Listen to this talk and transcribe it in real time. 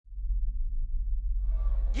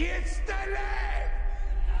Jetzt allein!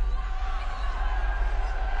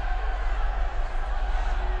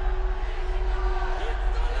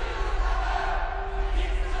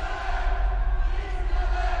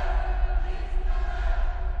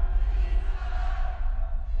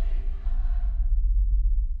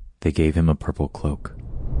 They gave him a purple cloak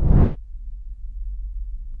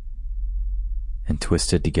and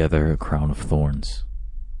twisted together a crown of thorns.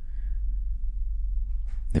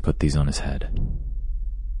 They put these on his head.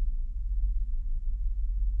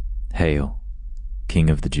 "Hail,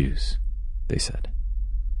 King of the Jews," they said.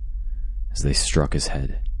 As they struck his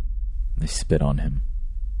head, they spit on him,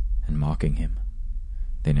 and mocking him,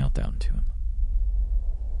 they knelt down to him.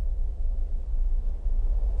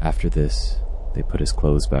 After this, they put his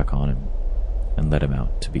clothes back on him and led him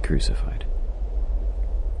out to be crucified.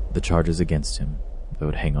 The charges against him that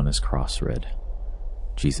would hang on his cross read,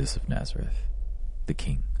 "Jesus of Nazareth, the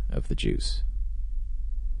King of the Jews."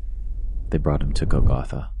 They brought him to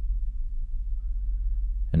Golgotha,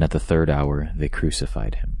 and at the third hour they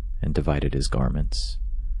crucified him and divided his garments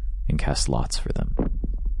and cast lots for them,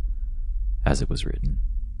 as it was written.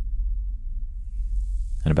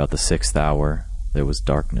 And about the 6th hour there was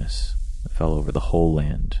darkness that fell over the whole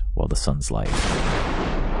land while the sun's light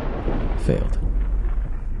failed,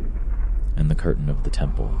 and the curtain of the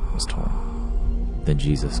temple was torn. Then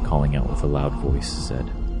Jesus, calling out with a loud voice, said,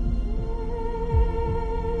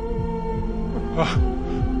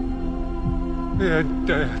 They're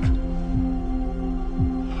dead.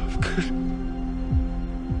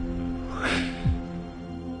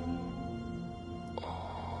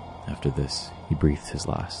 After this, he breathed his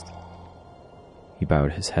last. He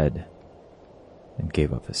bowed his head and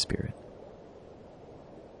gave up his spirit.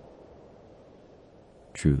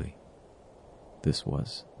 Truly, this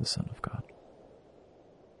was the Son of God.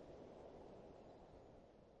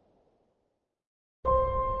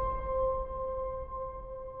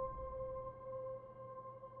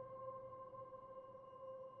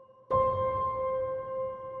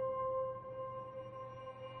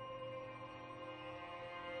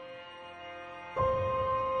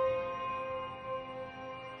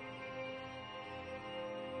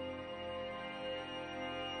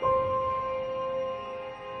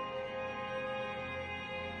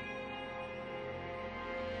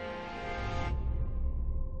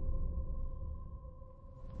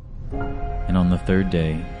 And on the 3rd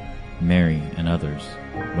day, Mary and others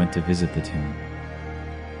went to visit the tomb.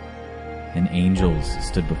 And angels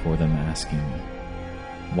stood before them asking,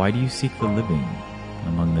 "Why do you seek the living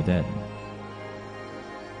among the dead?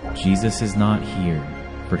 Jesus is not here,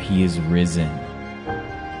 for he is risen."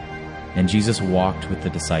 And Jesus walked with the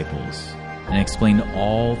disciples and explained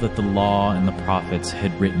all that the law and the prophets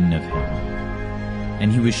had written of him.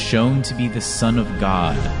 And he was shown to be the Son of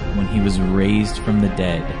God when he was raised from the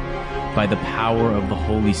dead by the power of the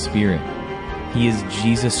Holy Spirit. He is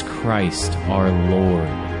Jesus Christ, our Lord.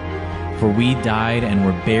 For we died and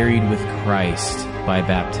were buried with Christ by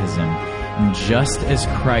baptism. And just as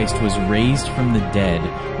Christ was raised from the dead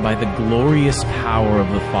by the glorious power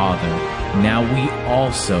of the Father, now we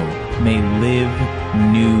also may live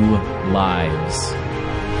new lives.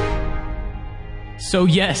 So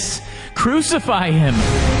yes, crucify him,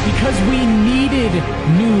 because we needed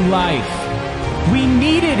new life. We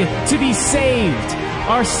needed to be saved.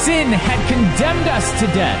 Our sin had condemned us to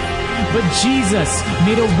death, but Jesus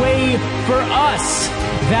made a way for us.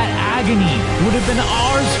 That agony would have been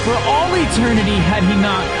ours for all eternity had he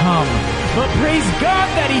not come. But praise God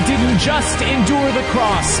that he didn't just endure the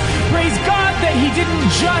cross. Praise God that he didn't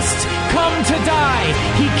just come to die.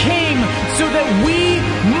 He came so that we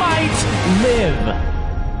might live.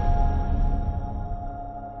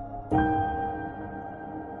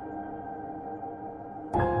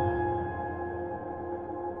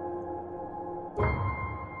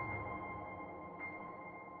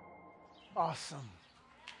 Awesome.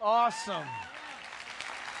 Awesome.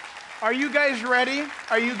 Are you guys ready?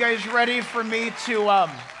 Are you guys ready for me to,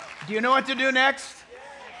 do you know what to do next?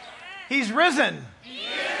 He's risen.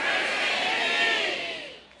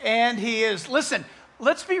 And he is. Listen,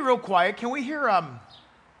 let's be real quiet. Can we hear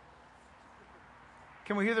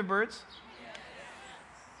the birds?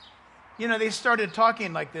 You know, they started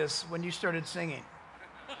talking like this when you started singing.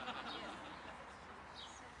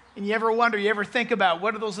 And you ever wonder, you ever think about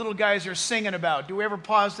what are those little guys are singing about? Do we ever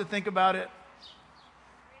pause to think about it?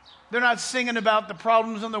 They're not singing about the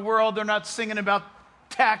problems in the world. They're not singing about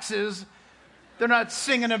taxes. They're not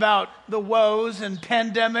singing about the woes and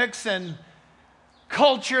pandemics and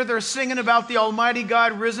culture. They're singing about the Almighty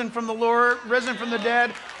God risen from the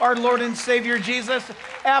dead, our Lord and Savior Jesus.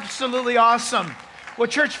 Absolutely awesome. Well,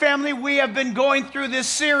 church family, we have been going through this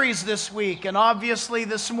series this week, and obviously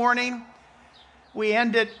this morning we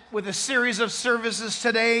end it with a series of services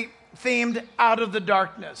today themed Out of the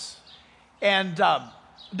Darkness. And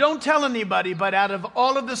don't tell anybody, but out of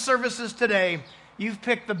all of the services today, you've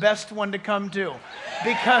picked the best one to come to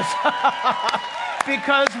because,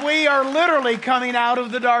 because we are literally coming out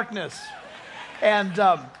of the darkness. And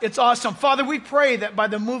it's awesome. Father, we pray that by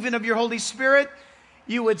the moving of your Holy Spirit,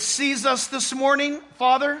 you would seize us this morning.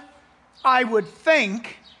 Father, I would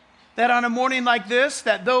think that on a morning like this,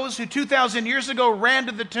 that those who 2,000 years ago ran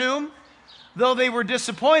to the tomb, though they were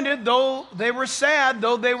disappointed, though they were sad,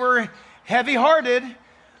 though they were heavy-hearted,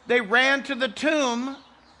 they ran to the tomb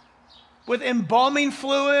with embalming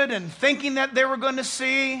fluid and thinking that they were going to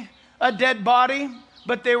see a dead body,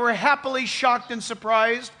 but they were happily shocked and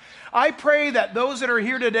surprised. I pray that those that are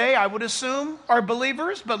here today, I would assume, are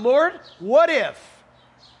believers, but Lord, what if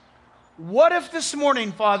this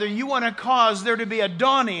morning, Father, you want to cause there to be a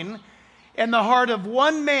dawning in the heart of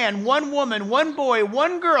one man, one woman, one boy,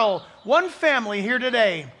 one girl, one family here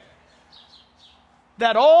today,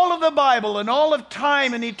 that all of the Bible and all of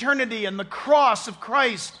time and eternity and the cross of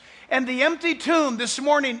Christ and the empty tomb this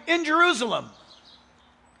morning in Jerusalem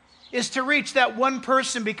is to reach that one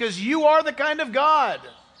person, because you are the kind of God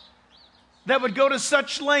that would go to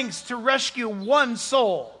such lengths to rescue one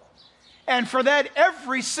soul. And for that,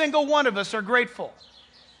 every single one of us are grateful.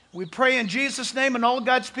 We pray in Jesus' name, and all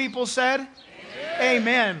God's people said, Amen.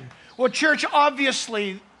 Amen. Well, church,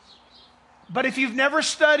 obviously, but if you've never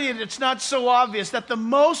studied it, it's not so obvious that the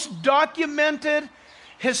most documented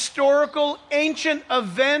historical ancient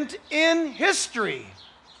event in history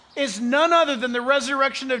is none other than the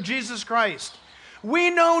resurrection of Jesus Christ.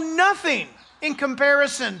 We know nothing in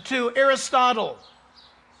comparison to Aristotle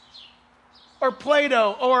or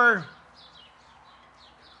Plato or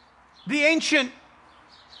the ancient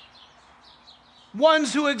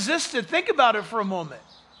ones who existed. Think about it for a moment.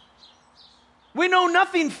 We know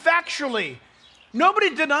nothing factually.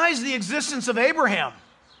 Nobody denies the existence of Abraham.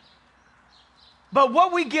 But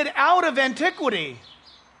what we get out of antiquity,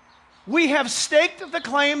 we have staked the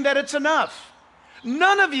claim that it's enough.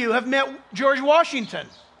 None of you have met George Washington,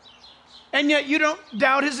 and yet you don't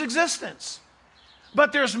doubt his existence.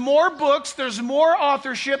 But there's more books, there's more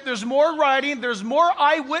authorship, there's more writing, there's more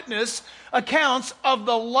eyewitness accounts of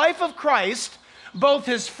the life of Christ, both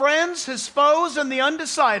his friends, his foes, and the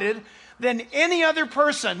undecided, than any other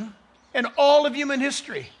person in all of human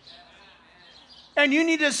history. And you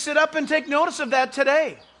need to sit up and take notice of that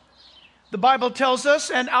today. The Bible tells us,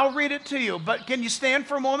 and I'll read it to you, but can you stand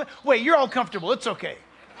for a moment? Wait, you're all comfortable. It's okay.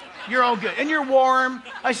 You're all good. And you're warm.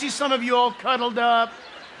 I see some of you all cuddled up.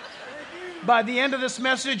 By the end of this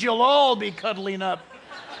message, you'll all be cuddling up.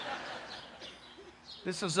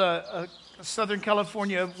 This is a Southern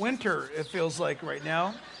California winter, it feels like right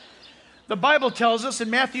now. The Bible tells us in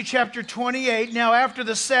Matthew chapter 28, now after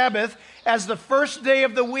the Sabbath, as the first day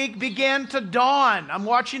of the week began to dawn. I'm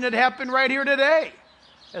watching it happen right here today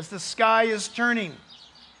as the sky is turning.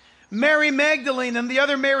 Mary Magdalene and the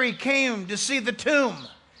other Mary came to see the tomb.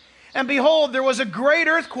 And behold, there was a great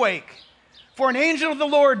earthquake. For an angel of the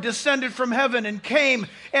Lord descended from heaven and came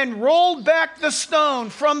and rolled back the stone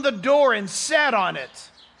from the door and sat on it.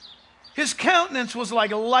 His countenance was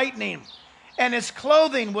like lightning, and his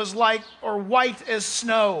clothing was like or white as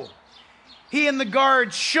snow. He and the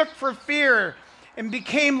guards shook for fear and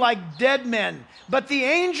became like dead men. But the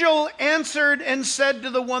angel answered and said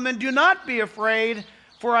to the woman, "Do not be afraid,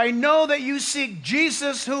 for I know that you seek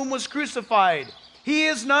Jesus whom was crucified. He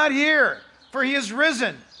is not here, for he is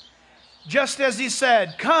risen. Just as he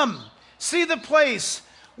said, come, see the place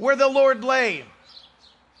where the Lord lay,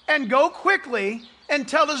 and go quickly and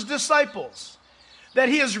tell his disciples that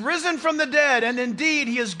he is risen from the dead, and indeed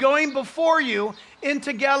he is going before you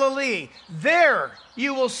into Galilee. There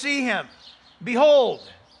you will see him. Behold,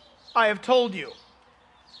 I have told you."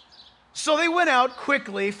 So they went out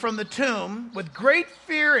quickly from the tomb with great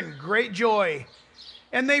fear and great joy,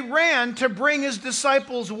 and they ran to bring his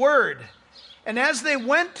disciples word. And as they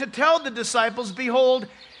went to tell the disciples, behold,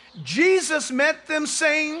 Jesus met them,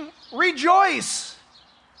 saying, "Rejoice!"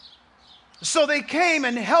 So they came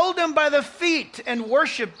and held him by the feet and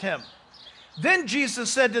worshiped him. Then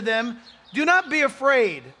Jesus said to them, "Do not be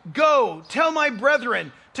afraid. Go, tell my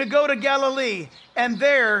brethren to go to Galilee, and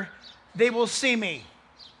there they will see me."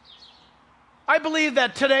 I believe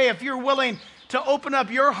that today, if you're willing to open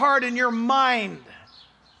up your heart and your mind,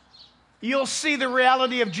 you'll see the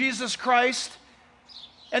reality of Jesus Christ,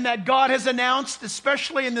 and that God has announced,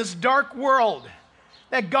 especially in this dark world,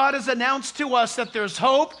 that God has announced to us that there's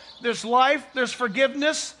hope, there's life, there's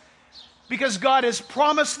forgiveness, because God has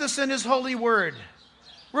promised this in His holy word.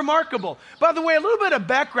 Remarkable. By the way, a little bit of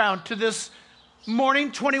background to this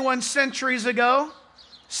morning, 21 centuries ago.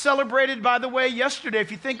 Celebrated, by the way, yesterday.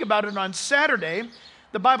 If you think about it, on Saturday,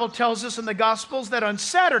 the Bible tells us in the Gospels that on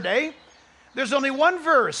Saturday, there's only one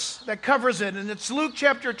verse that covers it, and it's Luke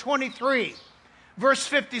chapter 23, verse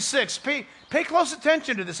 56. Pay close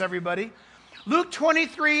attention to this, everybody. Luke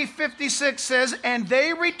 23:56 says, "And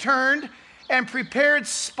they returned and prepared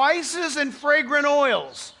spices and fragrant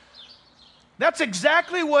oils." That's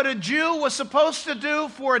exactly what a Jew was supposed to do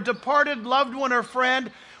for a departed loved one or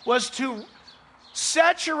friend, was to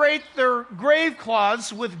saturate their grave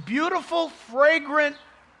cloths with beautiful, fragrant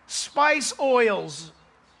spice oils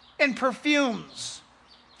and perfumes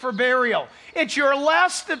for burial. It's your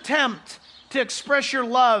last attempt to express your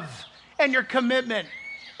love and your commitment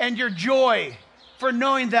and your joy for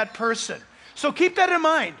knowing that person. So keep that in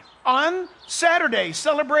mind. On Saturday,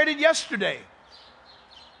 celebrated yesterday,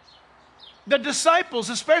 the disciples,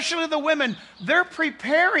 especially the women, they're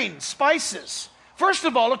preparing spices. First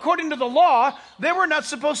of all, according to the law, they were not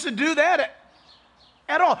supposed to do that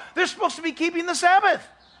at all. They're supposed to be keeping the Sabbath.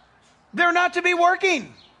 They're not to be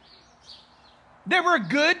working. They were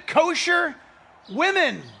good, kosher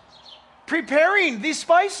women preparing these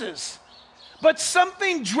spices. But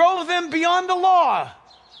something drove them beyond the law.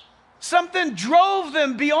 Something drove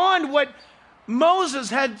them beyond what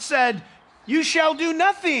Moses had said, "You shall do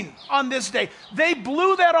nothing on this day." They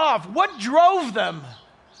blew that off. What drove them?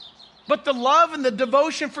 But the love and the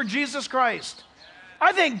devotion for Jesus Christ.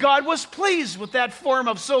 I think God was pleased with that form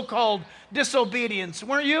of so-called disobedience.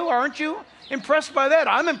 Weren't you? Aren't you impressed by that?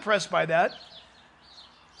 I'm impressed by that.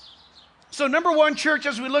 So number one, church,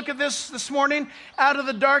 as we look at this morning, out of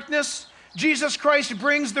the darkness, Jesus Christ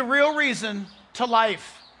brings the real reason to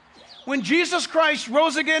life. When Jesus Christ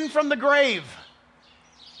rose again from the grave,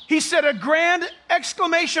 He set a grand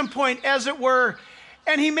exclamation point, as it were,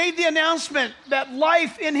 and He made the announcement that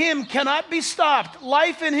life in Him cannot be stopped.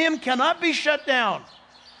 Life in Him cannot be shut down.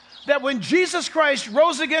 That when Jesus Christ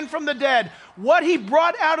rose again from the dead, what He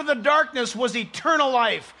brought out of the darkness was eternal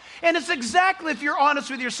life. And it's exactly, if you're honest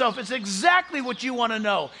with yourself, it's exactly what you want to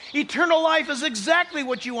know. Eternal life is exactly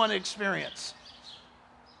what you want to experience.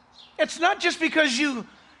 It's not just because you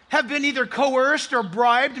have been either coerced or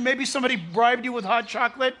bribed. Maybe somebody bribed you with hot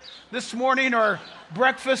chocolate this morning or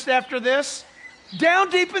breakfast after this. Down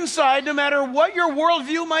deep inside, no matter what your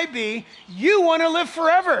worldview might be, you want to live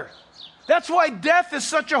forever. That's why death is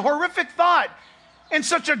such a horrific thought and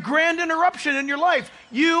such a grand interruption in your life.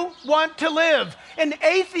 You want to live. An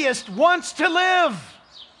atheist wants to live.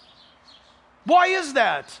 Why is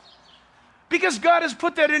that? Because God has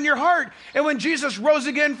put that in your heart. And when Jesus rose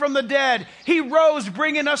again from the dead, He rose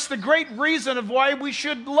bringing us the great reason of why we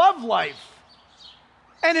should love life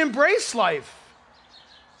and embrace life.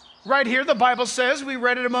 Right here, the Bible says, we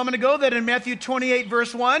read it a moment ago, that in Matthew 28,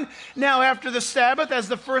 verse 1, "Now after the Sabbath, as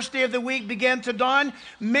the first day of the week began to dawn,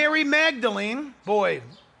 Mary Magdalene," boy,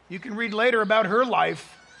 you can read later about her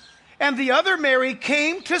life, "and the other Mary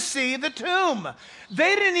came to see the tomb."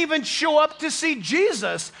 They didn't even show up to see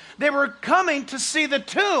Jesus. They were coming to see the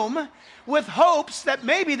tomb with hopes that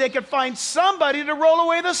maybe they could find somebody to roll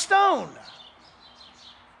away the stone.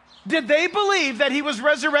 Did they believe that He was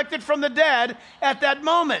resurrected from the dead at that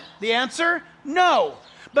moment? The answer, no.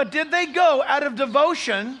 But did they go out of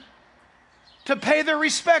devotion to pay their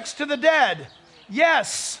respects to the dead?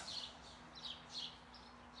 Yes.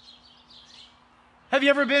 Have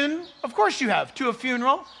you ever been, of course you have, to a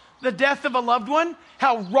funeral? The death of a loved one?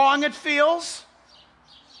 How wrong it feels?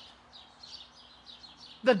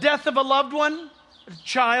 The death of a loved one, a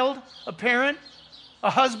child, a parent,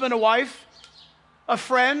 a husband, a wife, a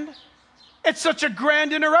friend. It's such a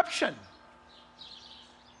grand interruption.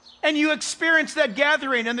 And you experience that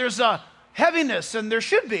gathering, and there's a heaviness, and there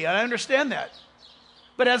should be, and I understand that.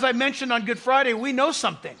 But as I mentioned on Good Friday, we know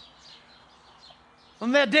something.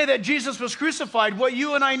 On that day that Jesus was crucified, what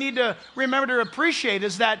you and I need to remember to appreciate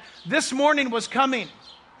is that this morning was coming.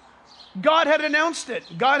 God had announced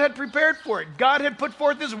it. God had prepared for it. God had put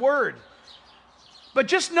forth His word. But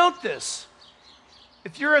just note this.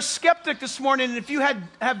 If you're a skeptic this morning, and if you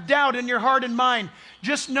have doubt in your heart and mind,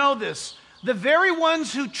 just know this. The very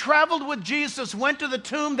ones who traveled with Jesus went to the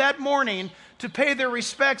tomb that morning to pay their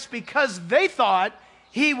respects because they thought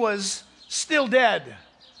He was still dead.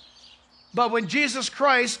 But when Jesus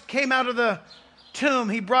Christ came out of the tomb,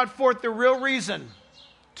 He brought forth the real reason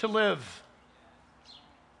to live.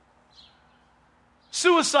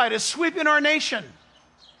 Suicide is sweeping our nation,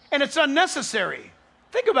 and it's unnecessary.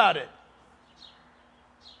 Think about it.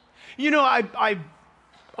 You know, I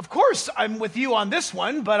of course, I'm with you on this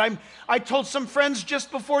one, but I told some friends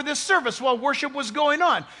just before this service while worship was going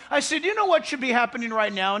on. I said, you know what should be happening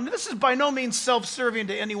right now? And this is by no means self-serving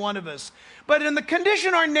to any one of us. But in the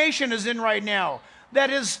condition our nation is in right now, that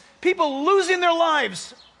is people losing their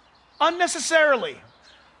lives unnecessarily,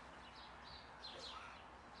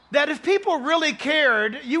 that if people really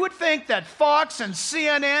cared, you would think that Fox and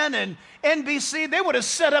CNN and NBC, they would have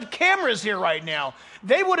set up cameras here right now.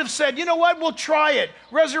 They would have said, you know what, we'll try it.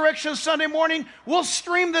 Resurrection Sunday morning, we'll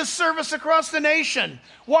stream this service across the nation.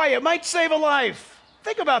 Why? It might save a life.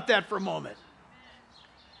 Think about that for a moment.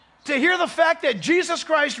 To hear the fact that Jesus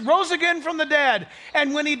Christ rose again from the dead,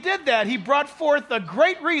 and when he did that, he brought forth a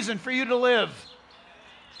great reason for you to live.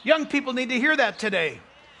 Young people need to hear that today.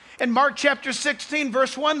 In Mark chapter 16,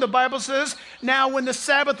 verse 1, the Bible says, now when the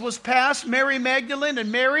Sabbath was past, Mary Magdalene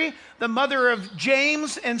and Mary, the mother of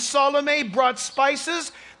James and Salome, brought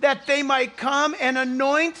spices that they might come and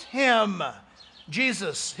anoint him,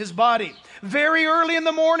 Jesus, his body. Very early in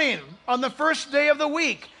the morning, on the first day of the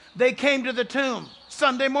week, they came to the tomb,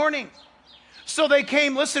 Sunday morning. So they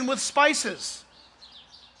came, listen, with spices.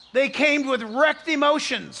 They came with wrecked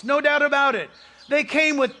emotions, no doubt about it. They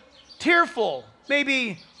came with tearful,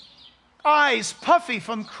 maybe eyes puffy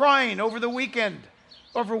from crying over the weekend,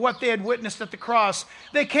 over what they had witnessed at the cross.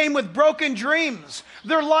 They came with broken dreams.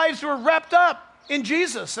 Their lives were wrapped up in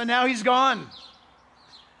Jesus, and now he's gone.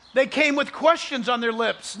 They came with questions on their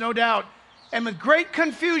lips, no doubt, and with great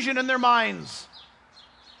confusion in their minds.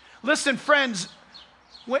 Listen, friends,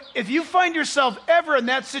 if you find yourself ever in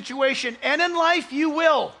that situation, and in life you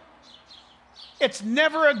will, it's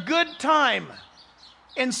never a good time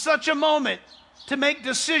in such a moment to make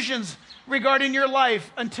decisions regarding your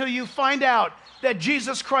life until you find out that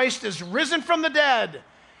Jesus Christ is risen from the dead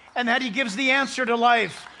and that he gives the answer to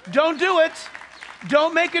life. Don't do it.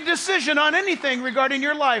 Don't make a decision on anything regarding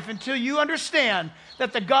your life until you understand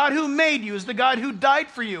that the God who made you is the God who died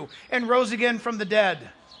for you and rose again from the dead.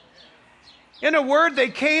 In a word, they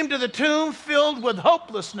came to the tomb filled with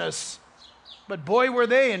hopelessness, but boy, were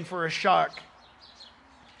they in for a shock.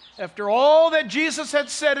 After all that Jesus had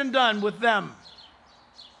said and done with them,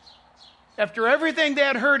 after everything they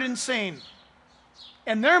had heard and seen,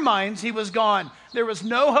 in their minds, he was gone. There was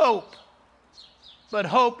no hope, but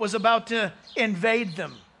hope was about to invade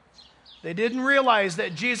them. They didn't realize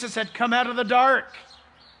that Jesus had come out of the dark.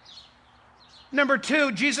 Number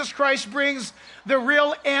two, Jesus Christ brings the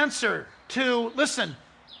real answer to, listen,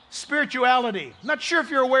 spirituality. I'm not sure if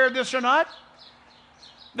you're aware of this or not.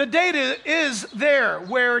 The data is there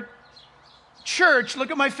where church, look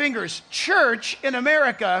at my fingers, church in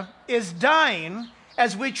America is dying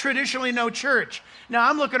as we traditionally know church. Now,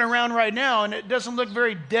 I'm looking around right now, and it doesn't look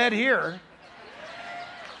very dead here.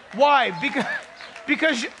 Why?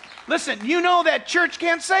 Because, listen, you know that church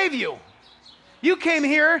can't save you. You came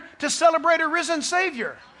here to celebrate a risen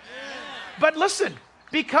Savior. But listen,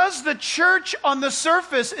 because the church on the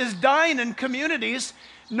surface is dying in communities,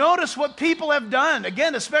 notice what people have done.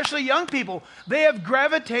 Again, especially young people. They have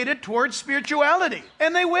gravitated towards spirituality,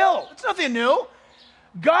 and they will. It's nothing new.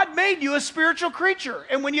 God made you a spiritual creature,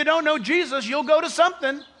 and when you don't know Jesus, you'll go to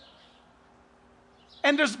something.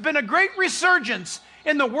 And there's been a great resurgence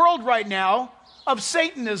in the world right now of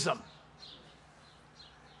Satanism.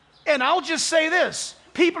 And I'll just say this,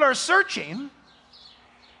 people are searching,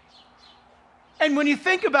 and when you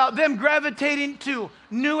think about them gravitating to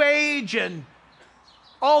New Age and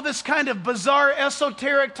all this kind of bizarre,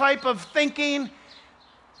 esoteric type of thinking,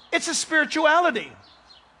 it's a spirituality.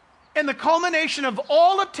 And the culmination of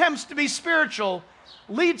all attempts to be spiritual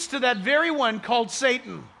leads to that very one called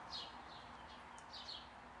Satan.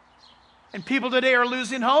 And people today are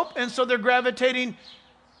losing hope, and so they're gravitating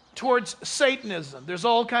towards Satanism. There's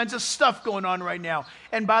all kinds of stuff going on right now.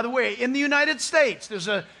 And by the way, in the United States, there's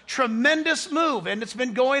a tremendous move, and it's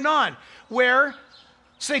been going on, where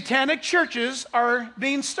satanic churches are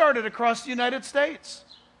being started across the United States.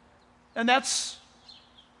 And that's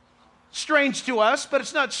strange to us, but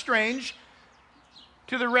it's not strange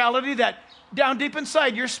to the reality that down deep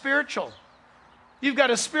inside, you're spiritual. You've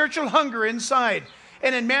got a spiritual hunger inside.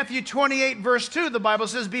 And in Matthew 28, verse 2, the Bible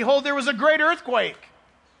says, behold, there was a great earthquake.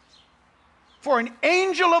 For an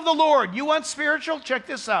angel of the Lord, you want spiritual? Check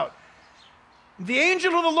this out. The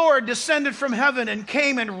angel of the Lord descended from heaven and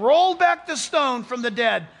came and rolled back the stone from the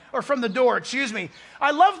dead, or from the door, excuse me.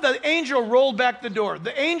 I love the angel rolled back the door.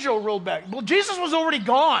 The angel rolled back. Well, Jesus was already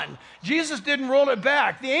gone. Jesus didn't roll it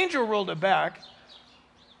back. The angel rolled it back.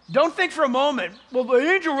 Don't think for a moment, well, the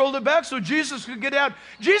angel rolled it back so Jesus could get out.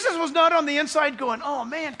 Jesus was not on the inside going, oh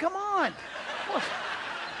man, come on.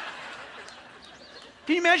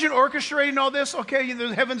 Can you imagine orchestrating all this? Okay,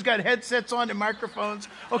 the heaven's got headsets on and microphones.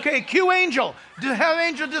 Okay, cue angel. Have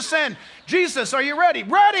angel descend. Jesus, are you ready?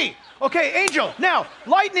 Ready. Okay, angel. Now,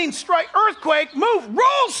 lightning strike, earthquake, move,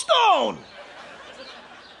 roll stone.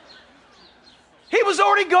 He was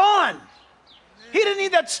already gone. He didn't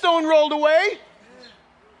need that stone rolled away.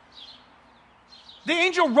 The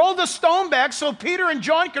angel rolled the stone back so Peter and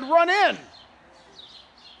John could run in.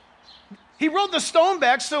 He rolled the stone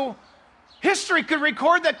back so history could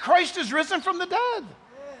record that Christ is risen from the dead.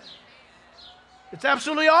 It's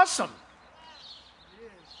absolutely awesome.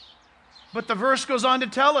 But the verse goes on to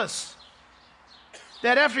tell us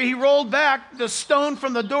that after he rolled back the stone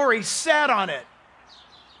from the door, he sat on it.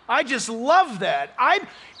 I just love that.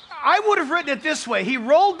 I would have written it this way. He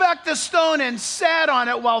rolled back the stone and sat on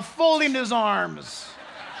it while folding his arms.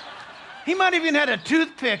 He might have even had a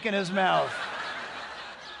toothpick in his mouth.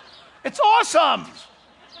 It's awesome.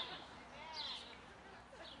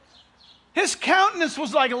 His countenance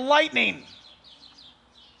was like lightning.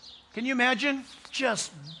 Can you imagine?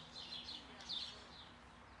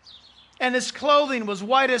 And his clothing was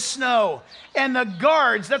white as snow. And the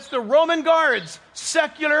guards, that's the Roman guards,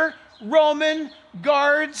 secular Roman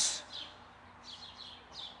guards,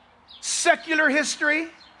 secular history.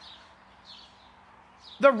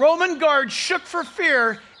 The Roman guards shook for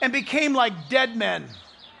fear and became like dead men.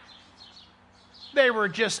 They were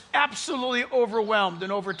just absolutely overwhelmed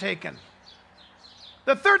and overtaken.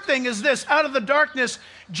 The third thing is this: out of the darkness,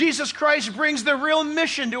 Jesus Christ brings the real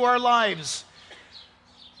mission to our lives.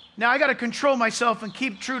 Now, I got to control myself and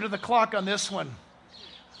keep true to the clock on this one.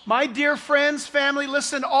 My dear friends, family,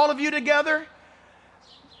 listen, all of you together,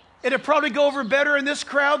 it'd probably go over better in this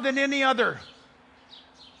crowd than any other.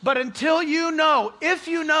 But until you know, if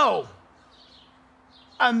you know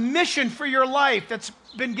a mission for your life that's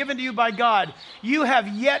been given to you by God, you have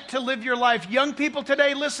yet to live your life. Young people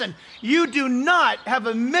today, listen, you do not have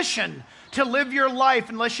a mission to live your life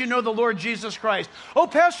unless you know the Lord Jesus Christ. Oh,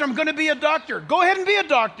 Pastor, I'm going to be a doctor. Go ahead and be a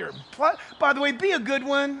doctor. By the way, be a good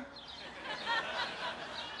one.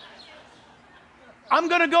 I'm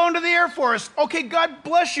going to go into the Air Force. Okay, God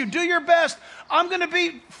bless you. Do your best. I'm going to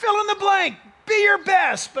be, fill in the blank. Be your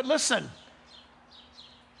best. But listen,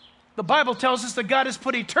 the Bible tells us that God has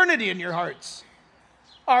put eternity in your hearts,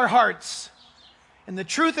 our hearts. And the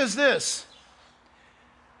truth is this,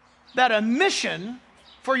 that a mission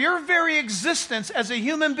for your very existence as a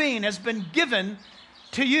human being has been given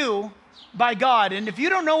to you by God. And if you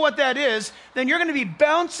don't know what that is, then you're going to be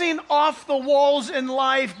bouncing off the walls in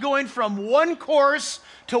life, going from one course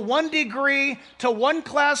to one degree, to one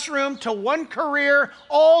classroom, to one career,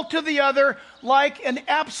 all to the other, like an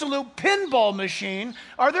absolute pinball machine.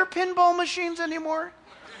 Are there pinball machines anymore?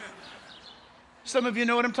 Some of you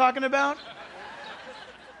know what I'm talking about.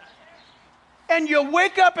 And you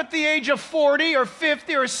wake up at the age of 40 or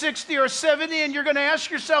 50 or 60 or 70 and you're going to ask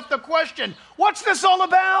yourself the question, what's this all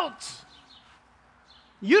about?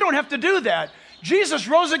 You don't have to do that. Jesus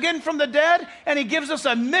rose again from the dead and he gives us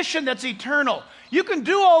a mission that's eternal. You can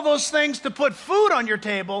do all those things to put food on your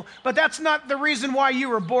table, but that's not the reason why you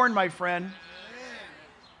were born, my friend.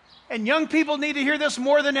 And young people need to hear this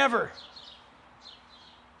more than ever.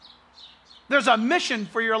 There's a mission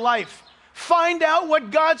for your life. Find out what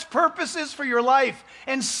God's purpose is for your life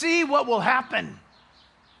and see what will happen.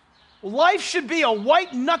 Life should be a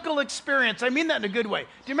white knuckle experience. I mean that in a good way. Do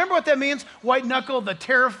you remember what that means? White knuckle, the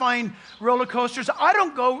terrifying roller coasters. I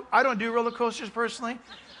don't do roller coasters personally.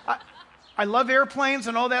 I love airplanes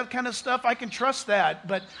and all that kind of stuff. I can trust that.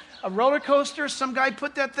 But a roller coaster, some guy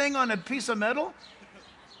put that thing on a piece of metal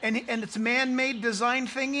and it's a man-made design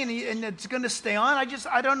thingy and it's going to stay on.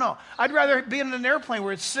 I don't know. I'd rather be in an airplane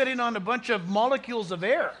where it's sitting on a bunch of molecules of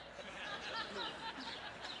air.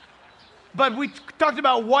 But we talked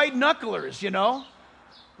about white knucklers, you know.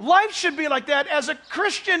 Life should be like that as a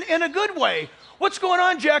Christian in a good way. What's going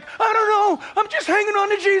on, Jack? I don't know. I'm just hanging on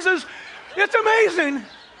to Jesus. It's amazing.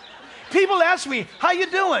 People ask me, how you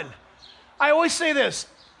doing? I always say this,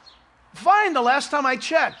 fine the last time I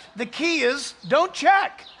checked. The key is don't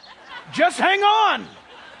check. Just hang on.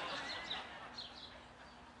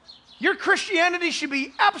 Your Christianity should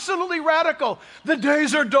be absolutely radical. The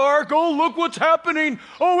days are dark. Oh, look what's happening.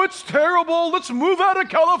 Oh, it's terrible. Let's move out of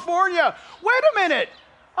California. Wait a minute.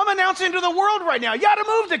 I'm announcing to the world right now, you got to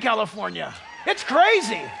move to California. It's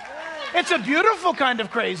crazy. It's a beautiful kind of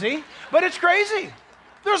crazy, but it's crazy.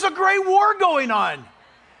 There's a great war going on.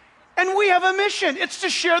 And we have a mission. It's to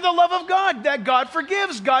share the love of God, that God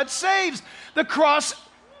forgives, God saves. The cross,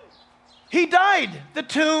 he died. The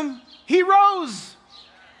tomb, he rose.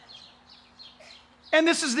 And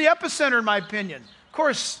this is the epicenter, in my opinion. Of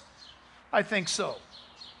course, I think so.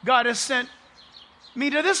 God has sent me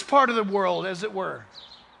to this part of the world, as it were,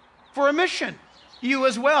 for a mission. You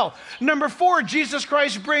as well. Number 4, Jesus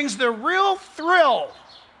Christ brings the real thrill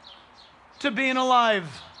to being alive.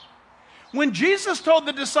 When Jesus told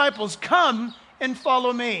the disciples, come and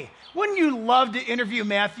follow me. Wouldn't you love to interview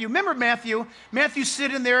Matthew? Remember Matthew? Matthew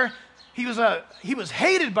sitting there. He was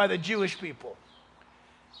hated by the Jewish people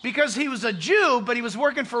because he was a Jew, but he was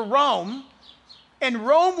working for Rome, and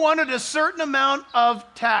Rome wanted a certain amount of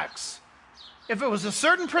tax. If it was a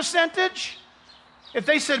certain percentage, if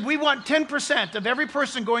they said, we want 10% of every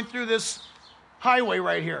person going through this highway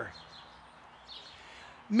right here,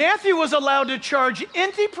 Matthew was allowed to charge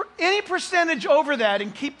any percentage over that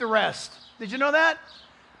and keep the rest. Did you know that?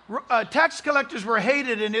 Tax collectors were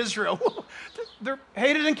hated in Israel. They're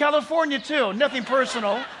hated in California too. Nothing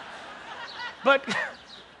personal. But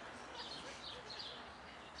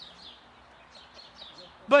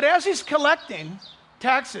as he's collecting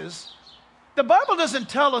taxes, the Bible doesn't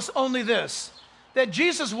tell us only this, that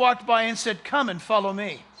Jesus walked by and said, come and follow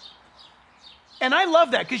me. And I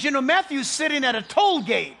love that because, Matthew's sitting at a toll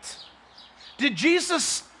gate. Did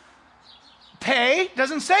Jesus pay?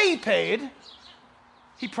 Doesn't say he paid.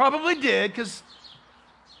 He probably did because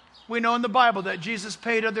we know in the Bible that Jesus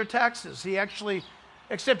paid other taxes. He actually,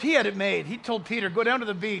 except he had it made. He told Peter, go down to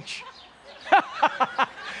the beach.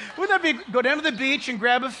 Wouldn't that be, go down to the beach and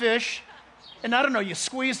grab a fish, and I don't know, you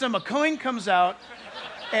squeeze them, a coin comes out,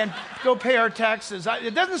 and go pay our taxes.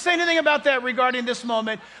 It doesn't say anything about that regarding this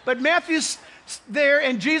moment, but Matthew's there,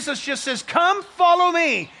 and Jesus just says, come, follow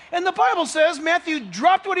me. And the Bible says Matthew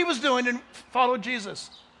dropped what he was doing and followed Jesus.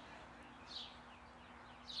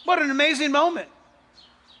 What an amazing moment.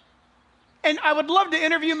 And I would love to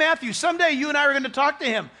interview Matthew. Someday you and I are going to talk to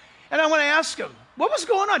him, and I want to ask him, what was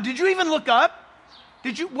going on? Did you even look up?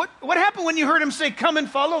 What happened when you heard him say, come and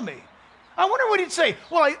follow me? I wonder what he'd say.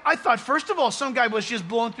 Well, I thought, first of all, some guy was just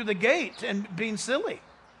blowing through the gate and being silly.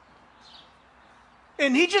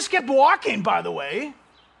 And he just kept walking, by the way.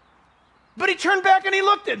 But he turned back and he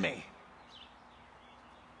looked at me.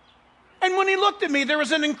 And when he looked at me, there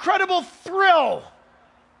was an incredible thrill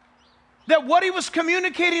that what he was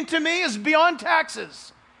communicating to me is beyond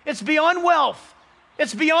taxes. It's beyond wealth.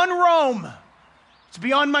 It's beyond Rome. It's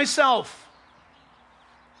beyond myself.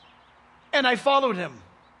 And I followed him.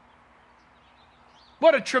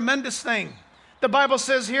 What a tremendous thing. The Bible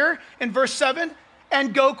says here in verse 7,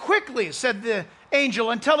 and go quickly, said the angel,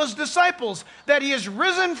 and tell his disciples that he is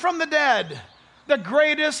risen from the dead. The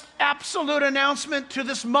greatest absolute announcement to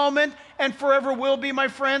this moment and forever will be, my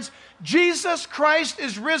friends. Jesus Christ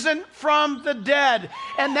is risen from the dead.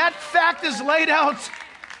 And that fact is laid out,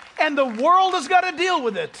 and the world has got to deal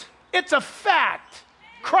with it. It's a fact.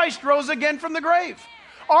 Christ rose again from the grave.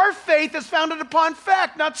 Our faith is founded upon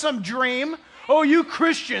fact, not some dream. Oh, you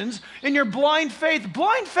Christians in your blind faith.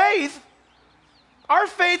 Blind faith? Our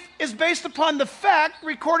faith is based upon the fact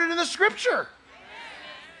recorded in the Scripture.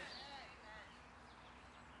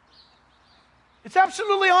 It's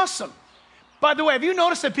absolutely awesome. By the way, have you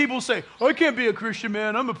noticed that people say, I can't be a Christian,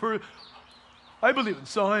 man. I believe in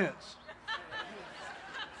science.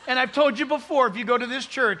 And I've told you before, if you go to this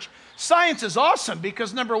church, science is awesome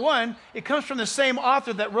because, number one, it comes from the same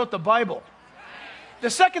author that wrote the Bible. The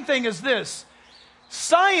second thing is this.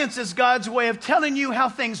 Science is God's way of telling you how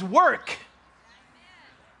things work.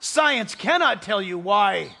 Science cannot tell you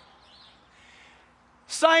why.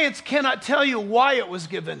 Science cannot tell you why it was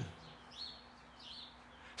given.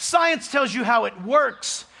 Science tells you how it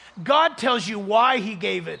works. God tells you why he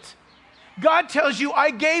gave it. God tells you, I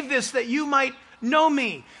gave this that you might know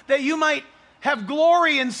me, that you might have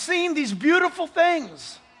glory in seeing these beautiful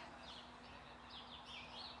things.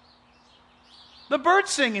 The birds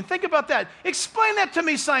singing, think about that. Explain that to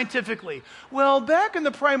me scientifically. Well, back in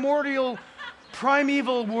the primeval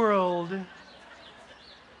world.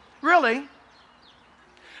 Really?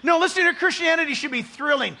 No, listening to Christianity should be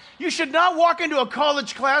thrilling. You should not walk into a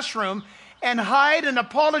college classroom and hide and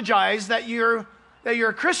apologize that you're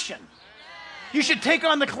a Christian. You should take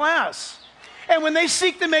on the class. And when they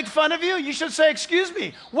seek to make fun of you, you should say, excuse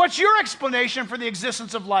me, what's your explanation for the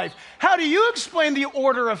existence of life? How do you explain the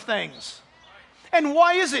order of things? And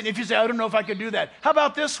why is it? If you say, I don't know if I could do that. How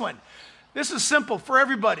about this one? This is simple for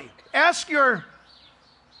everybody. Ask your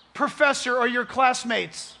professor or your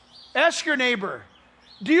classmates. Ask your neighbor.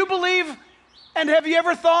 Do you believe and have you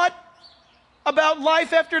ever thought about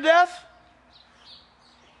life after death?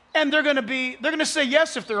 And they're going to say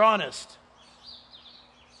yes if they're honest.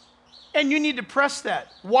 And you need to press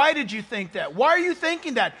that. Why did you think that? Why are you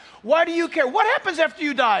thinking that? Why do you care? What happens after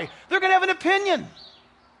you die? They're going to have an opinion.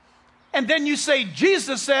 And then you say,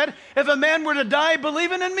 Jesus said, if a man were to die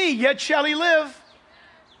believing in me, yet shall he live.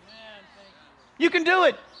 You can do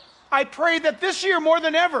it. I pray that this year more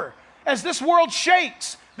than ever, as this world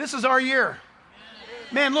shakes, this is our year.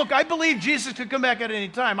 Man, look, I believe Jesus could come back at any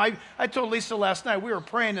time. I told Lisa last night, we were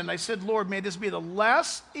praying, and I said, Lord, may this be the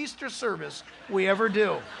last Easter service we ever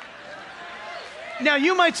do. Now,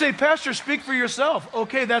 you might say, Pastor, speak for yourself.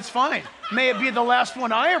 Okay, that's fine. May it be the last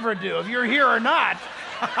one I ever do, if you're here or not.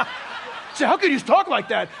 So how could you talk like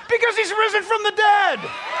that? Because he's risen from the dead.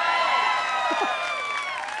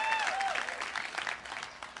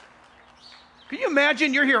 Can you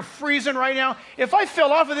imagine you're here freezing right now? If I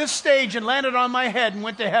fell off of this stage and landed on my head and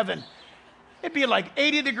went to heaven, it'd be like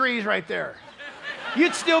 80 degrees right there.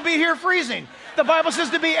 You'd still be here freezing. The Bible says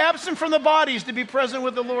to be absent from the body is to be present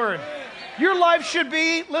with the Lord. Your life should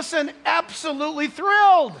be, listen, absolutely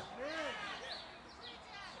thrilled.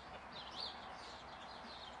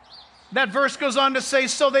 That verse goes on to say,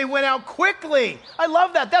 so they went out quickly. I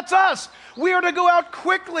love that. That's us. We are to go out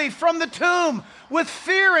quickly from the tomb with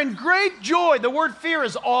fear and great joy. The word fear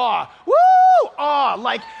is awe. Woo! Awe.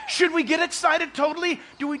 Like, should we get excited totally?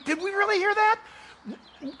 Did we really hear that?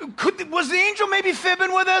 Was the angel maybe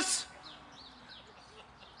fibbing with us?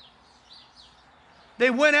 They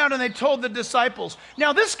went out and they told the disciples.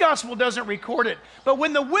 Now, this gospel doesn't record it, but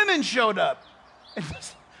when the women showed up,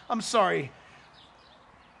 I'm sorry,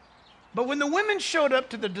 but when the women showed up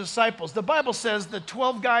to the disciples, the Bible says the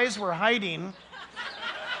 12 guys were hiding.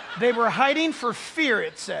 They were hiding for fear,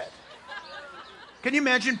 it said. Can you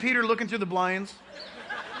imagine Peter looking through the blinds?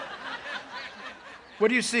 What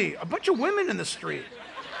do you see? A bunch of women in the street.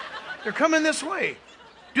 They're coming this way.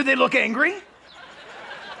 Do they look angry?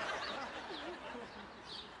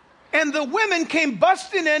 And the women came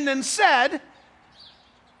busting in and said,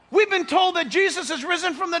 we've been told that Jesus is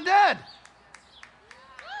risen from the dead.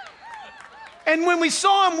 And when we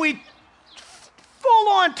saw him, we full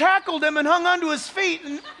on tackled him and hung onto his feet,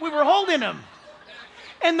 and we were holding him.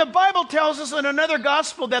 And the Bible tells us in another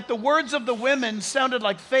gospel that the words of the women sounded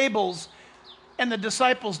like fables, and the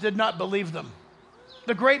disciples did not believe them.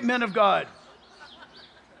 The great men of God.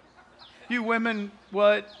 You women,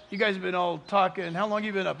 what? You guys have been all talking. How long have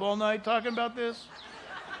you been up? All night talking about this?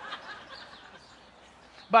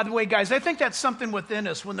 By the way, guys, I think that's something within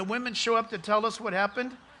us. When the women show up to tell us what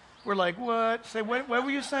happened, we're like, what? Say, what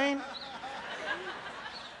were you saying?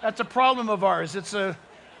 That's a problem of ours.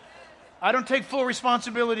 I don't take full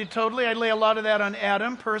responsibility totally. I lay a lot of that on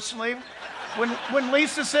Adam personally. When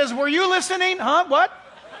Lisa says, were you listening? Huh? What?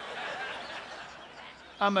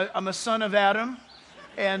 I'm a son of Adam.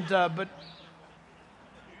 But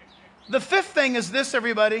the fifth thing is this,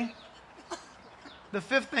 everybody. The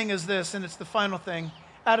fifth thing is this, and it's the final thing.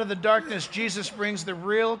 Out of the darkness, Jesus brings the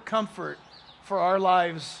real comfort for our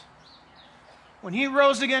lives. When he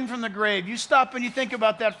rose again from the grave, you stop and you think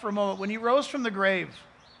about that for a moment. When he rose from the grave,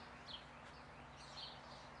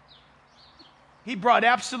 he brought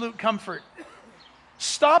absolute comfort.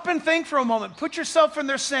 Stop and think for a moment. Put yourself in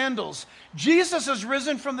their sandals. Jesus has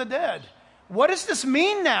risen from the dead. What does this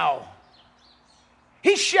mean now?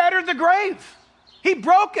 He shattered the grave. He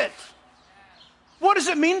broke it. What does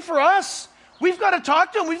it mean for us? We've got to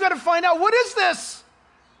talk to him. We've got to find out, what is this?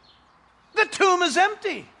 The tomb is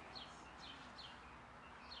empty.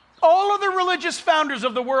 All of the religious founders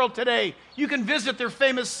of the world today, you can visit their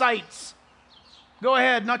famous sites. Go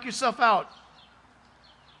ahead, knock yourself out.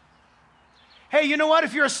 Hey, you know what?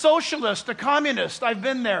 If you're a socialist, a communist, I've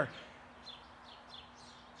been there.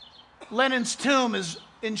 Lenin's tomb is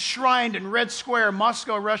enshrined in Red Square,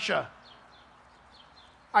 Moscow, Russia.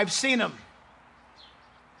 I've seen him.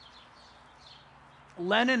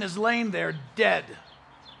 Lenin is laying there dead.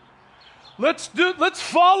 Let's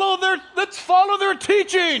follow their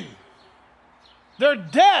teaching. They're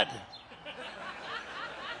dead.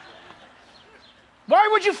 Why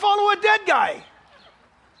would you follow a dead guy?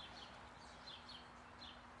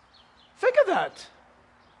 Think of that.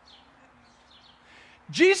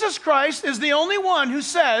 Jesus Christ is the only one who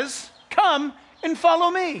says, come and follow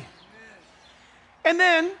me. And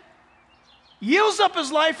then yields up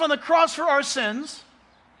his life on the cross for our sins,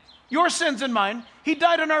 your sins and mine. He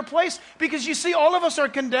died in our place because you see, all of us are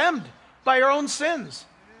condemned by our own sins.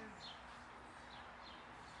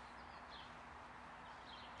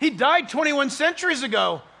 He died 21 centuries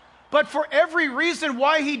ago, but for every reason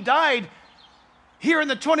why he died here in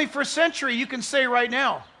the 21st century, you can say right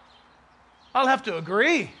now, I'll have to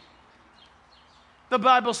agree. The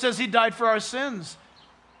Bible says he died for our sins.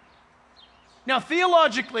 Now,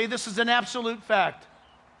 theologically, this is an absolute fact.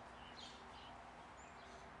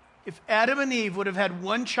 If Adam and Eve would have had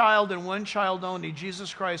one child and one child only,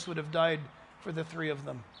 Jesus Christ would have died for the three of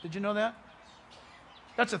them. Did you know that?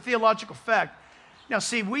 That's a theological fact. Now,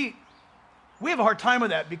 see, we have a hard time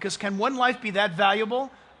with that because can one life be that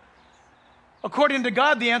valuable? According to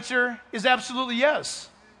God, the answer is absolutely yes.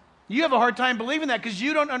 You have a hard time believing that because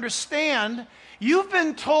you don't understand. You've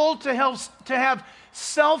been told to have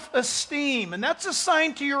self-esteem, and that's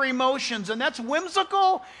assigned to your emotions, and that's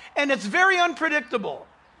whimsical, and it's very unpredictable.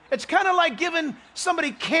 It's kind of like giving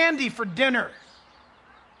somebody candy for dinner.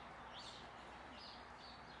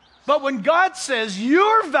 But when God says,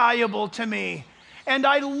 you're valuable to me, and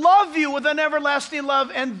I love you with an everlasting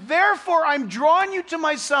love, and therefore I'm drawing you to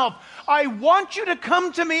myself, I want you to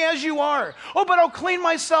come to me as you are. Oh, but I'll clean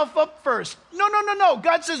myself up first. No.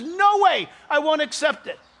 God says, no way, I won't accept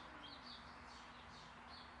it.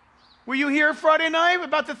 Were you here Friday night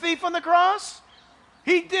about the thief on the cross?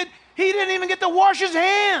 He didn't even get to wash his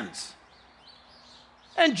hands.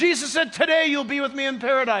 And Jesus said, today you'll be with me in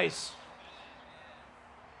paradise.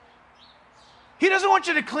 He doesn't want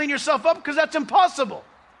you to clean yourself up because that's impossible.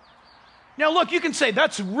 Now look, you can say,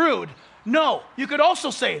 that's rude. No, you could also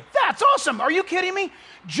say, that's awesome. Are you kidding me?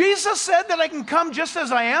 Jesus said that I can come just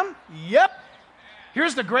as I am? Yep.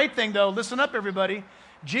 Here's the great thing though. Listen up, everybody.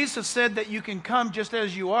 Jesus said that you can come just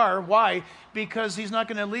as you are. Why? Because he's not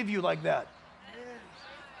going to leave you like that.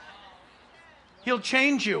 He'll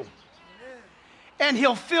change you. And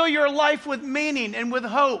he'll fill your life with meaning and with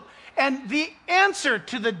hope and the answer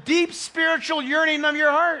to the deep spiritual yearning of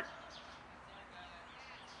your heart.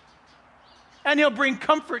 And he'll bring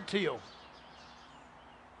comfort to you.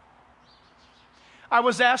 I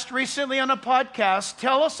was asked recently on a podcast,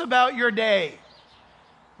 tell us about your day.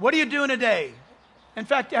 What are you doing today? In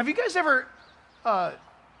fact, have you guys ever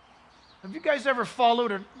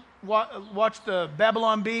followed or watched the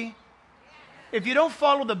Babylon Bee? If you don't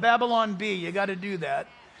follow the Babylon Bee, you got to do that.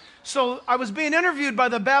 So I was being interviewed by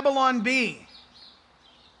the Babylon Bee,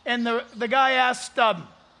 and the guy asked,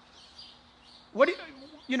 "What do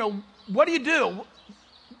you do?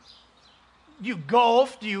 You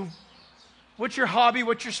golf? What's your hobby?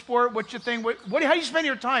 What's your sport? What's your thing? How do you spend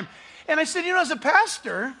your time?" And I said, as a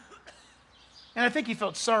pastor, and I think he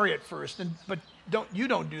felt sorry at first, but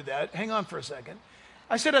don't do that. Hang on for a second.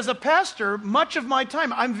 I said, as a pastor, much of my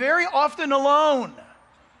time, I'm very often alone.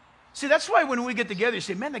 See, that's why when we get together, you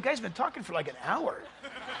say, man, the guy's been talking for like an hour.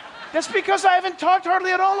 That's because I haven't talked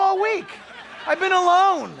hardly at all week. I've been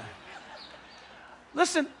alone.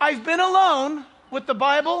 Listen, I've been alone with the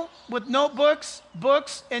Bible, with notebooks,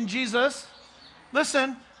 books, and Jesus.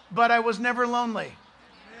 Listen, but I was never lonely.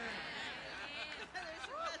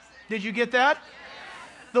 Did you get that?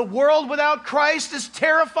 The world without Christ is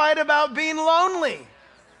terrified about being lonely.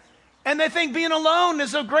 And they think being alone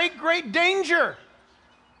is a great, great danger.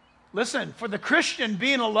 Listen, for the Christian,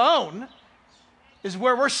 being alone is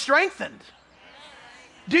where we're strengthened.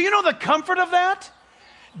 Do you know the comfort of that?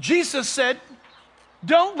 Jesus said,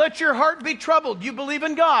 don't let your heart be troubled. You believe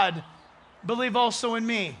in God, believe also in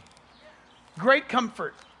me. Great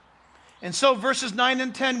comfort. And so verses 9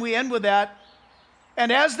 and 10, we end with that.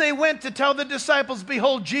 And as they went to tell the disciples,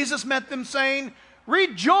 behold, Jesus met them saying,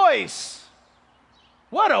 rejoice.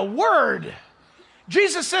 What a word.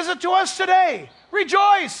 Jesus says it to us today.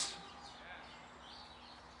 Rejoice.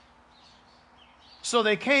 So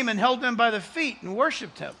they came and held him by the feet and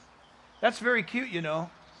worshiped him. That's very cute,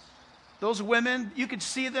 Those women, you could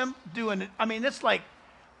see them doing it. I mean, it's like,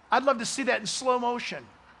 I'd love to see that in slow motion.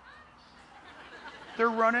 They're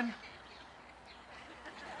running.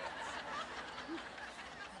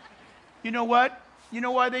 You know what? You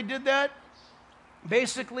know why they did that?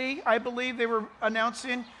 Basically, I believe they were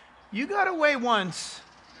announcing, you got away once.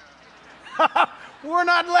 We're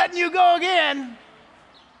not letting you go again.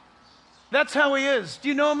 That's how he is. Do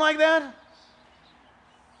you know him like that?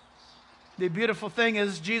 The beautiful thing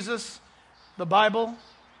is Jesus, the Bible,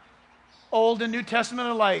 Old and New Testament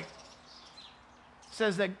alike,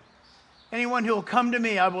 says that anyone who will come to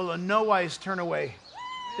me, I will in no wise turn away.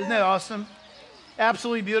 Isn't that awesome?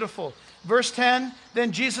 Absolutely beautiful. Verse 10,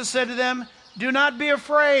 then Jesus said to them, do not be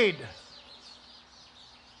afraid.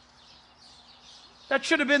 That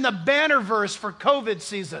should have been the banner verse for COVID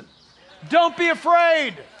season. Don't be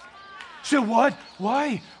afraid. Say, what?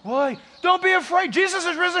 Why? Don't be afraid. Jesus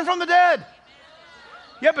is risen from the dead.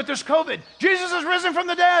 Yeah, but there's COVID. Jesus is risen from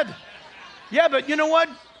the dead. Yeah, but you know what?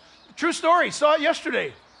 True story. Saw it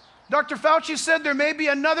yesterday. Dr. Fauci said there may be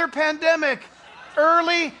another pandemic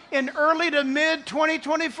early to mid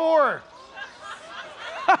 2024.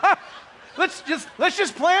 Let's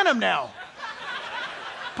just plan them now.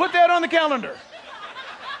 Put that on the calendar.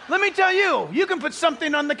 Let me tell you, you can put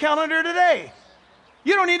something on the calendar today.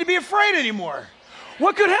 You don't need to be afraid anymore.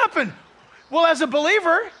 What could happen? Well, as a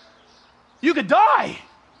believer, you could die.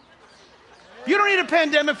 You don't need a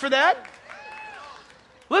pandemic for that.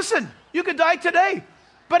 Listen, you could die today.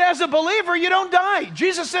 But as a believer, you don't die.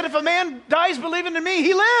 Jesus said, if a man dies believing in me,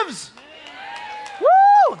 he lives.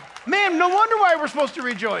 Woo! Man, no wonder why we're supposed to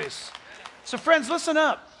rejoice. So friends, listen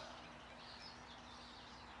up.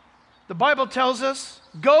 The Bible tells us,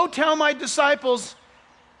 go tell my disciples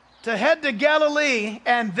to head to Galilee,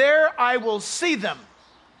 and there I will see them.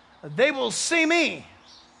 They will see me.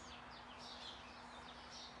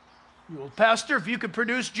 Well, Pastor, if you could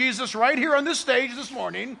produce Jesus right here on this stage this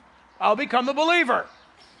morning, I'll become a believer.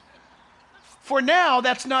 For now,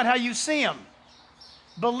 that's not how you see him.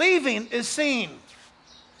 Believing is seen.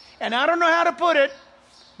 And I don't know how to put it,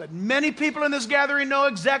 but many people in this gathering know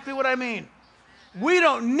exactly what I mean. We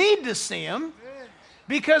don't need to see him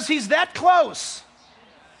because he's that close.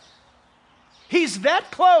 He's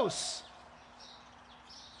that close.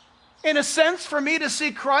 In a sense, for me to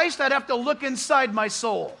see Christ, I'd have to look inside my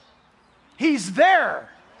soul. He's there.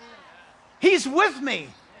 He's with me.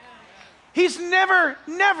 He's never,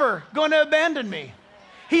 never going to abandon me.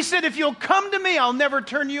 He said, if you'll come to me, I'll never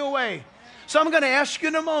turn you away. So I'm going to ask you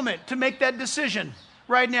in a moment to make that decision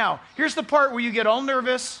right now. Here's the part where you get all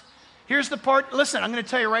nervous. Here's the part, listen, I'm going to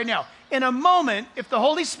tell you right now. In a moment, if the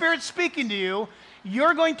Holy Spirit's speaking to you,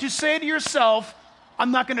 you're going to say to yourself,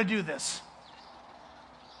 I'm not going to do this.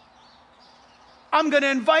 I'm going to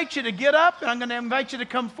invite you to get up, and I'm going to invite you to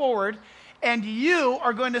come forward, and you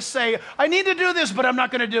are going to say, I need to do this, but I'm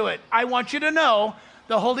not going to do it. I want you to know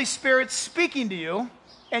the Holy Spirit's speaking to you,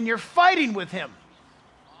 and you're fighting with him.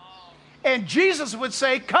 And Jesus would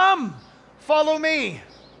say, come, follow me.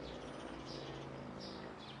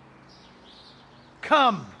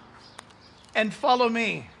 Come and follow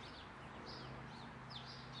me.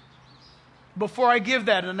 Before I give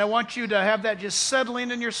that, and I want you to have that just settling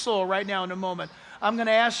in your soul right now in a moment, I'm going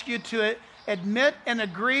to ask you to admit and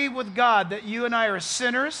agree with God that you and I are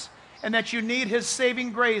sinners and that you need his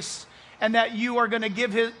saving grace and that you are going to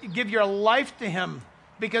give your life to him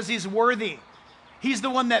because he's worthy. He's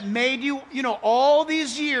the one that made you. You know, all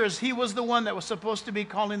these years, he was the one that was supposed to be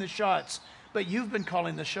calling the shots. But you've been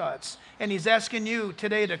calling the shots. And he's asking you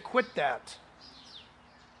today to quit that.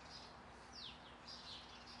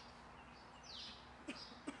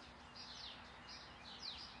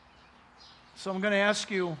 So I'm going to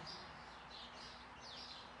ask you,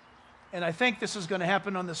 and I think this is going to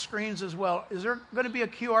happen on the screens as well. Is there going to be a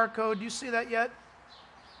QR code? Do you see that yet?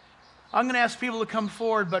 I'm going to ask people to come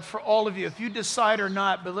forward, but for all of you, if you decide or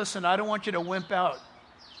not, but listen, I don't want you to wimp out.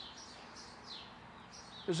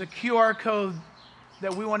 There's a QR code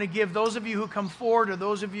that we want to give those of you who come forward or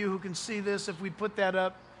those of you who can see this if we put that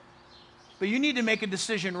up. But you need to make a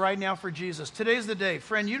decision right now for Jesus. Today's the day.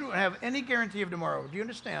 Friend, you don't have any guarantee of tomorrow. Do you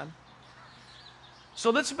understand?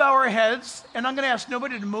 So let's bow our heads, and I'm going to ask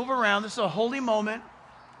nobody to move around. This is a holy moment.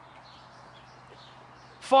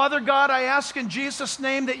 Father God, I ask in Jesus'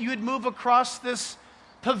 name that you would move across this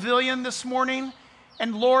pavilion this morning,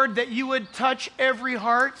 and Lord, that you would touch every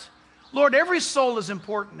heart. Lord, every soul is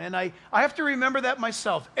important, and I have to remember that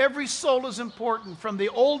myself. Every soul is important, from the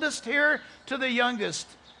oldest here to the youngest.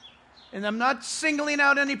 And I'm not singling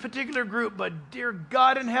out any particular group, but dear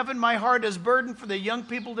God in heaven, my heart is burdened for the young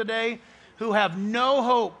people today who have no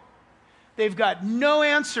hope. They've got no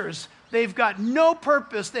answers. They've got no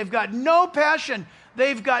purpose. They've got no passion.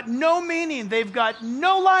 They've got no meaning. They've got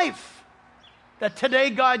no life. That today,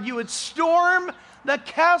 God, you would storm the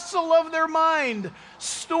castle of their mind,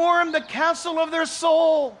 storm the castle of their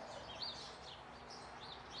soul,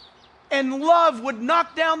 and love would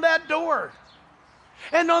knock down that door.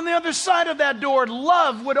 And on the other side of that door,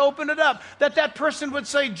 love would open it up, that person would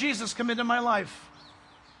say, Jesus, come into my life.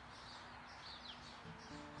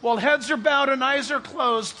 While heads are bowed and eyes are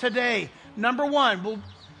closed today, number one, we'll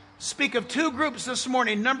speak of two groups this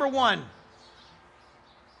morning. Number one,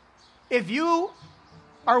 if you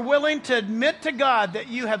are willing to admit to God that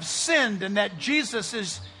you have sinned and that Jesus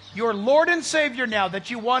is your Lord and Savior now, that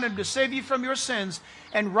you want him to save you from your sins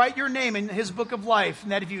and write your name in his book of life,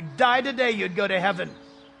 and that if you die today, you'd go to heaven.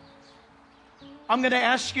 I'm going to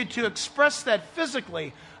ask you to express that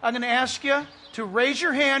physically. I'm going to ask you to raise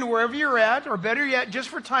your hand wherever you're at, or better yet, just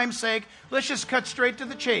for time's sake, let's just cut straight to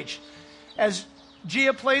the chase. As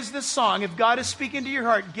Gia plays this song, if God is speaking to your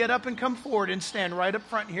heart, get up and come forward and stand right up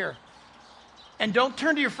front here. And don't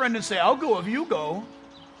turn to your friend and say, I'll go if you go.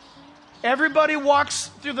 Everybody walks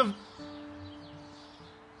through the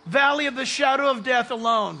valley of the shadow of death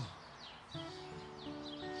alone.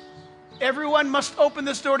 Everyone must open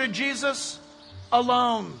this door to Jesus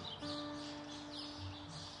alone.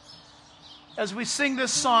 As we sing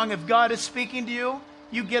this song, if God is speaking to you,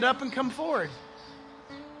 you get up and come forward.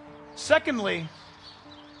 Secondly,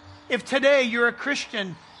 if today you're a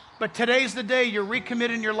Christian, but today's the day you're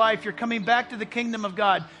recommitting your life, you're coming back to the kingdom of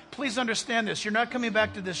God, please understand this. You're not coming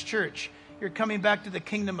back to this church. You're coming back to the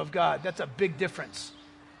kingdom of God. That's a big difference.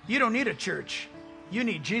 You don't need a church. You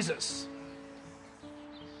need Jesus.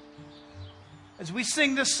 As we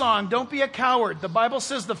sing this song, don't be a coward. The Bible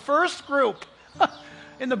says the first group,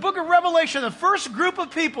 in the book of Revelation, the first group of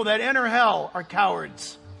people that enter hell are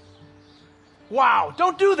cowards. Wow,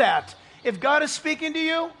 don't do that. If God is speaking to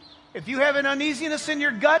you, if you have an uneasiness in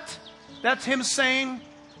your gut, that's Him saying,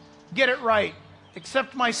 get it right.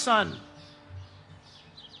 Accept my Son.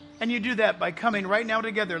 And you do that by coming right now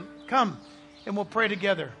together. Come, and we'll pray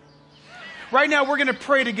together. Right now, we're going to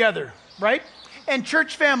pray together, right? And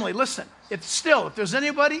church family, listen. If there's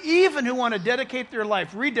anybody even who want to rededicate their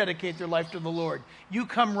life to the Lord, you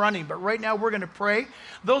come running. But right now we're going to pray.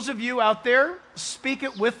 Those of you out there, speak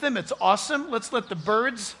it with them. It's awesome. Let's let the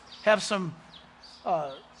birds have some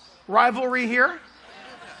rivalry here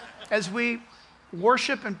as we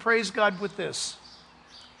worship and praise God with this.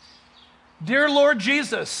 Dear Lord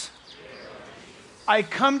Jesus, I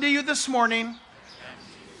come to you this morning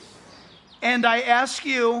and I ask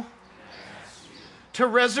you to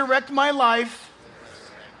resurrect my life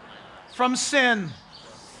from sin.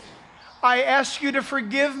 I ask you to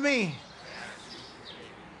forgive me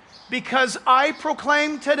because I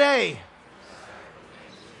proclaim today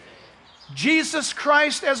Jesus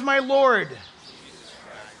Christ as my Lord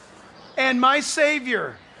and my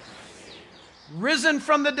Savior, risen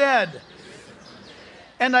from the dead,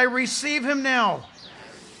 and I receive Him now.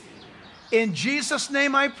 In Jesus'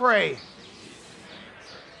 name I pray.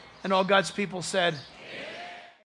 And all God's people said,